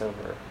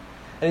Passover.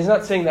 And he's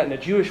not saying that in a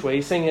Jewish way,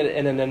 he's saying it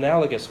in an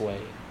analogous way.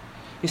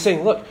 He's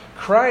saying, look,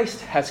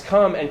 Christ has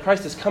come and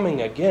Christ is coming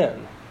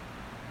again.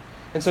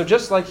 And so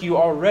just like you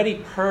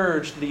already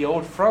purged the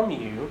old from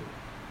you,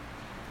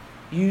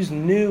 use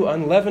new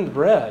unleavened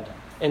bread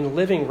in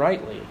living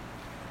rightly.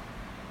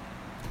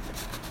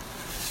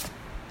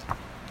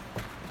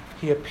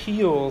 He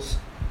appeals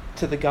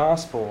to the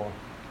gospel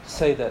to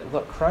say that,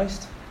 look,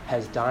 Christ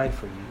has died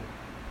for you.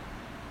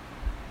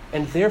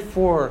 And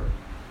therefore,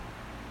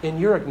 in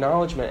your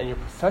acknowledgement and your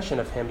profession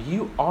of him,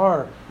 you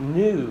are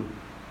new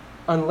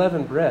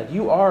unleavened bread.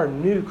 You are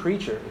new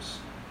creatures.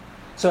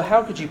 So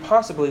how could you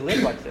possibly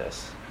live like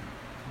this?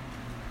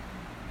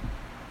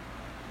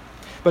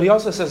 But he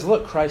also says,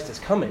 look, Christ is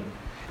coming.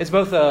 It's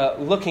both a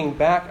looking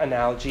back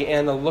analogy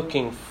and a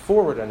looking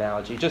forward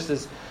analogy. Just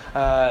as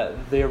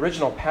the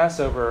original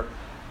Passover,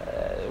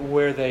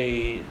 where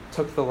they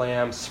took the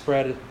lamb,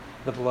 spread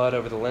the blood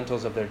over the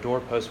lintels of their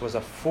doorposts, was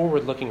a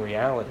forward-looking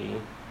reality.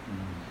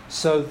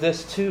 So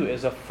this too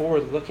is a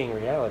forward-looking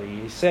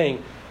reality. He's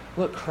saying,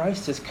 look,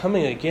 Christ is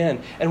coming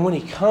again. And when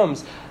he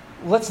comes,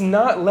 let's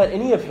not let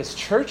any of his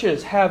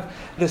churches have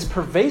this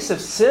pervasive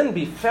sin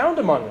be found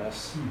among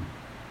us.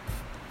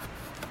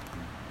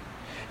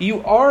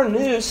 You are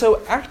new,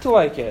 so act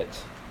like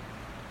it.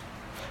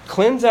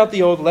 Cleanse out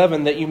the old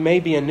leaven that you may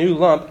be a new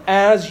lump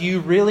as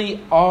you really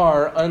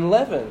are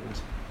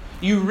unleavened.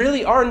 You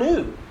really are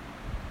new.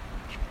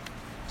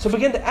 So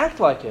begin to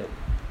act like it.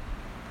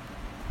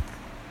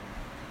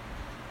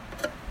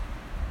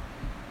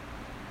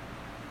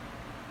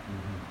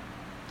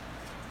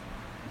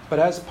 But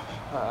as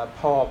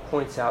Paul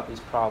points out these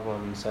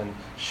problems and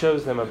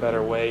shows them a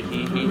better way,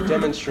 he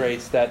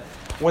demonstrates that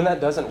when that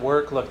doesn't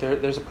work, look,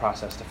 there's a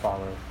process to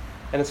follow.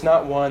 And it's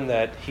not one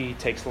that he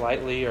takes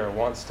lightly or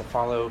wants to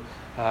follow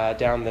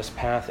down this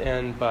path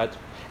in, but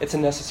it's a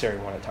necessary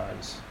one at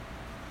times.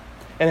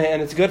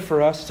 And it's good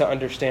for us to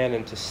understand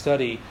and to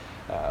study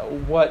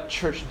what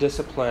church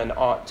discipline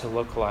ought to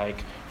look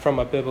like from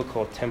a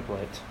biblical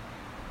template.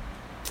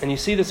 And you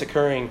see this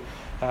occurring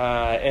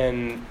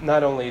in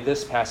not only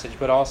this passage,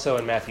 but also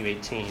in Matthew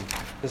 18.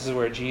 This is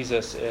where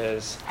Jesus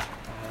is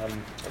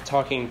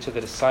talking to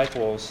the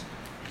disciples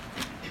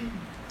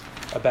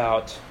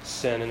about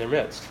sin in their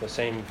midst, the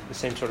same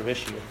sort of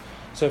issue.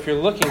 So if you're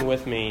looking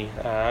with me,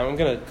 I'm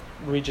going to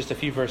read just a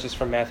few verses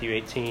from Matthew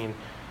 18,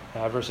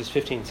 verses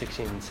 15,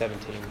 16, and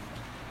 17.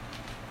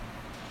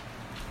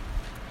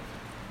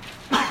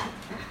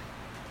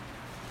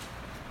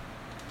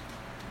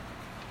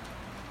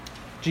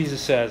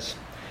 Jesus says,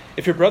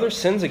 "If your brother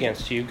sins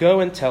against you, go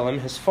and tell him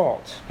his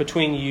fault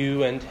between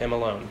you and him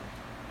alone."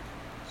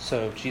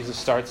 So Jesus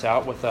starts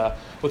out with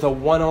a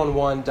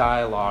one-on-one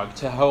dialogue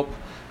to help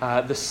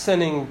the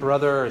sinning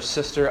brother or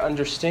sister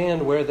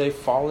understand where they've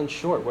fallen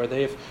short, where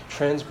they've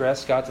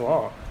transgressed God's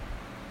law.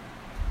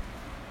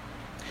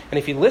 And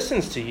if he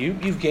listens to you,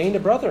 you've gained a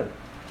brother.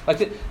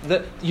 Like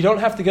you don't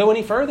have to go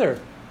any further.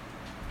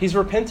 He's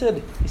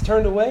repented. He's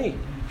turned away.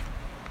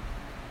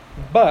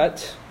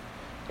 But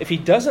if he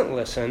doesn't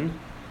listen,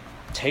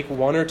 take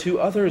one or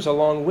two others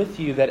along with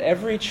you, that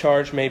every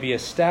charge may be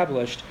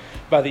established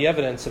by the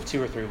evidence of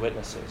 2 or 3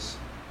 witnesses.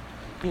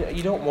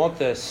 You don't want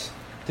this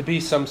to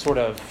be some sort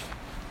of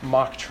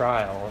mock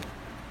trial,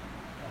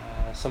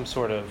 some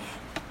sort of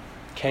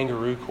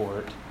kangaroo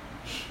court.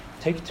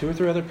 Take 2 or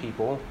 3 other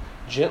people,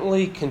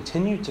 gently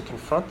continue to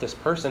confront this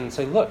person and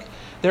say, look,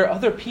 there are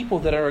other people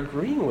that are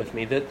agreeing with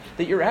me, that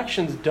your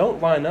actions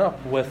don't line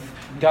up with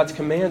God's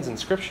commands and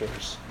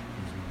scriptures.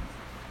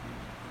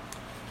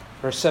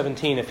 Verse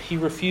 17, if he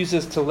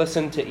refuses to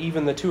listen to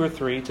even the 2 or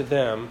 3, to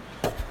them,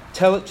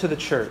 tell it to the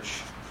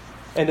church.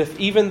 And if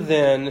even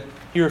then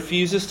he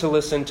refuses to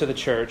listen to the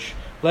church,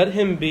 let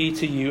him be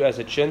to you as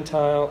a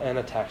Gentile and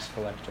a tax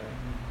collector.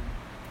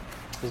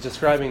 He's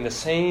describing the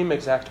same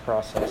exact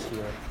process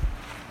here.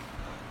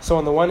 So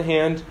on the one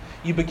hand,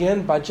 you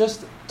begin by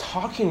just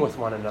talking with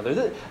one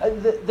another.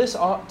 This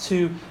ought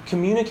to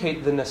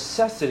communicate the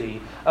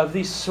necessity of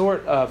these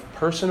sort of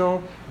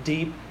personal,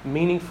 deep,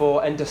 meaningful,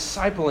 and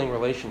discipling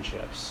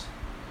relationships.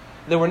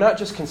 That we're not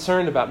just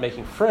concerned about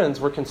making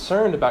friends, we're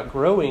concerned about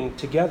growing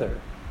together.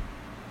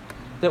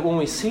 That when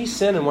we see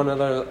sin in one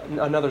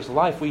another's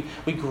life, we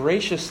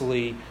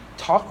graciously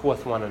talk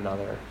with one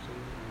another.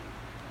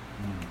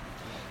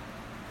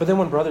 But then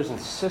when brothers and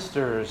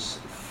sisters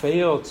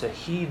fail to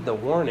heed the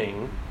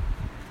warning,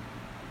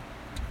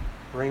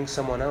 bring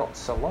someone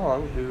else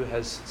along who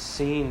has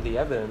seen the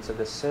evidence of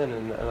this sin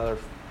in another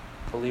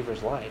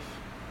believer's life.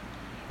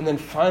 And then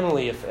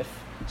finally, if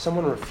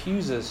someone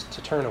refuses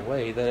to turn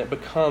away, then it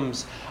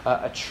becomes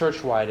a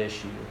church-wide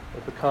issue.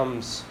 It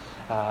becomes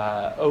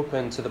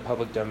open to the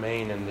public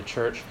domain, and the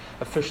church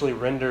officially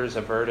renders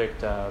a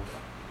verdict of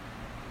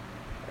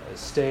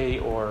stay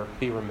or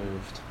be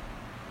removed.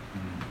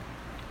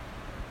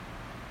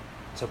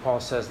 So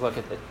Paul says, look,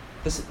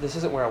 this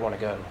isn't where I want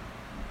to go.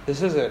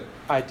 This isn't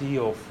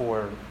ideal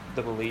for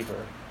the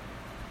believer.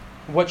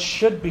 What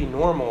should be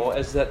normal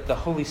is that the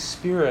Holy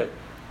Spirit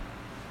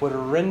would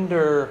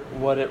render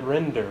what it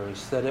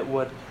renders, that it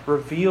would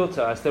reveal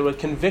to us, that it would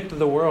convict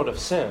the world of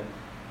sin.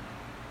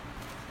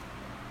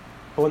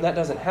 But when that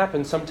doesn't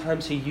happen,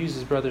 sometimes he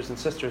uses brothers and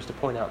sisters to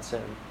point out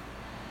sin.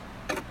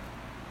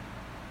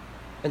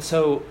 And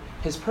so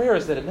his prayer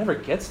is that it never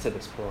gets to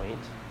this point.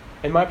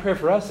 And my prayer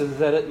for us is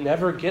that it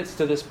never gets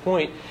to this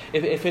point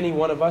if any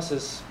one of us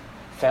is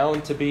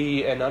found to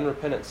be an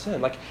unrepentant sin.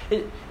 Like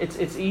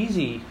it's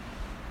easy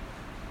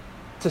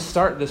to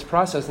start this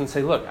process and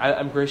say, look,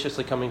 I'm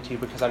graciously coming to you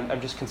because I'm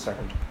just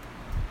concerned.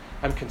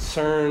 I'm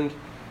concerned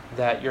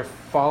that you're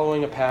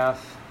following a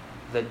path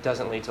that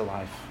doesn't lead to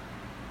life,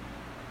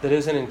 that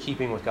isn't in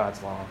keeping with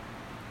God's law.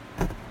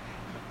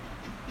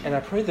 And I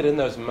pray that in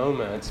those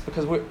moments,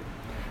 because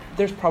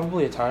there's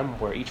probably a time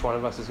where each one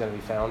of us is going to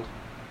be found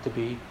to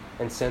be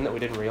in sin that we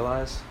didn't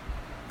realize,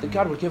 that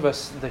God would give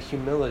us the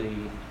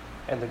humility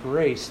and the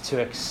grace to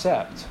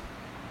accept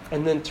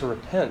and then to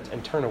repent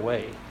and turn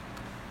away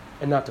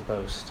and not to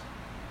boast.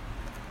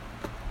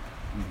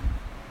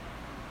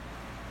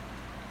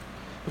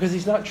 Because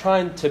he's not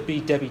trying to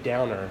be Debbie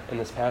Downer in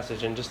this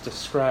passage and just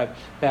describe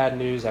bad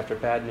news after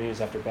bad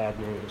news after bad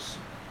news.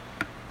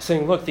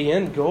 Saying, look, the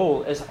end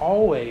goal is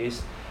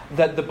always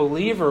that the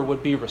believer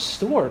would be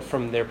restored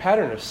from their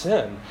pattern of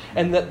sin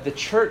and that the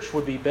church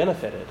would be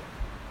benefited.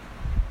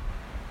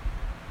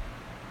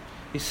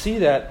 You see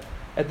that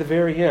at the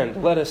very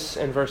end. Let us,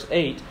 in verse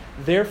 8,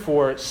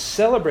 therefore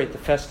celebrate the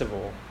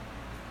festival,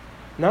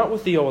 not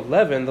with the old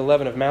leaven, the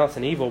leaven of malice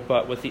and evil,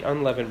 but with the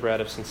unleavened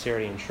bread of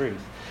sincerity and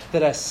truth.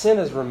 That as sin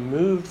is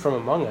removed from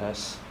among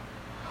us,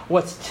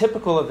 what's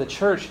typical of the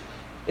church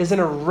is an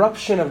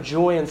eruption of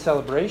joy and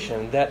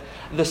celebration. That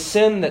the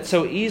sin that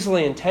so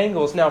easily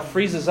entangles now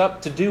frees us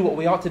up to do what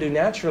we ought to do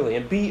naturally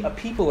and be a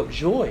people of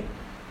joy.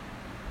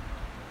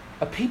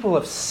 A people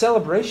of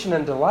celebration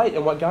and delight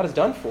in what God has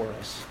done for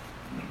us.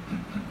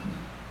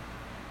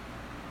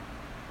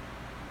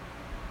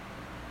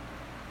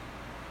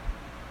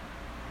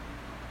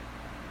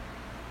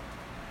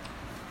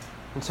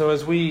 And so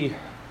as we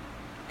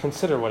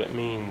consider what it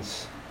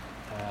means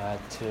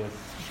to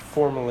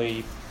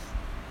formally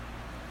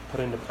put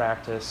into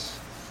practice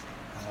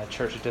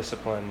church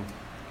discipline,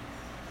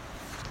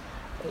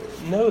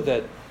 know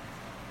that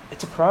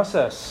it's a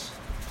process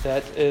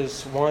that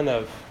is one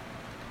of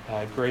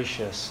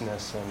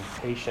graciousness and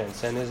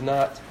patience and is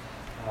not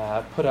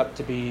put up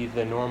to be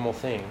the normal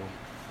thing.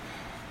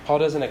 Paul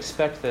doesn't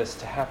expect this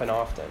to happen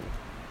often.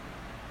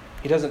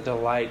 He doesn't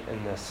delight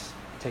in this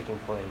taking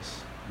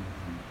place.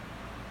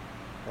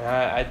 And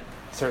I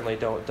certainly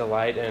don't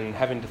delight in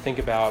having to think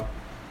about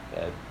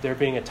there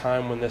being a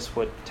time when this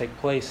would take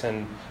place,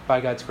 and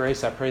by God's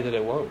grace, I pray that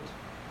it won't.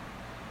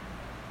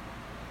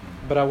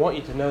 But I want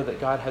you to know that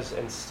God has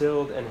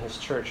instilled in His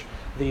church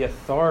the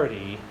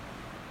authority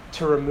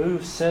to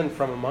remove sin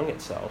from among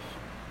itself.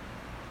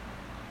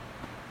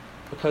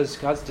 Because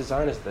God's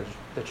design is that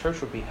the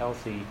church would be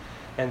healthy,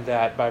 and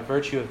that by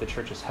virtue of the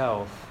church's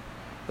health,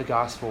 the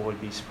gospel would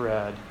be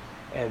spread,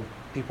 and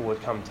people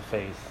would come to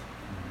faith.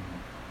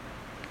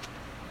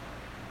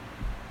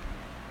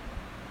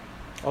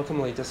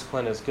 Ultimately,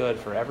 discipline is good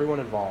for everyone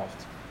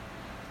involved.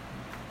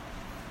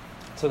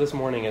 So this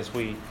morning, as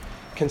we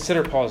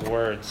consider Paul's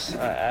words,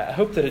 I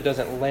hope that it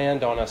doesn't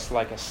land on us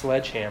like a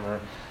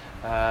sledgehammer,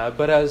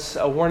 but as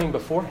a warning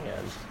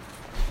beforehand,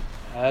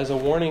 as a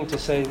warning to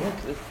say, look,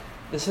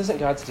 this isn't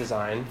God's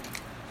design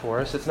for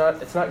us. It's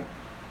not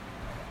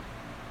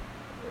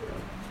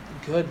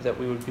good that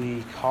we would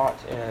be caught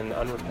in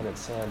unrepentant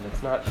sin.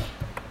 It's not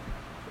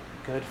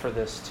good for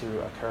this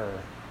to occur.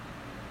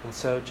 And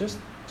so just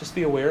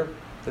be aware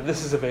that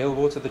this is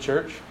available to the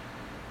church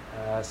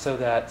so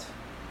that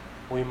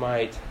we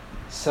might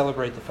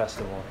celebrate the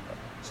festival,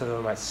 so that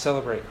we might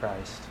celebrate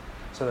Christ,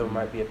 so that we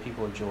might be a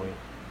people of joy.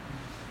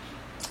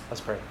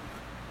 Let's pray.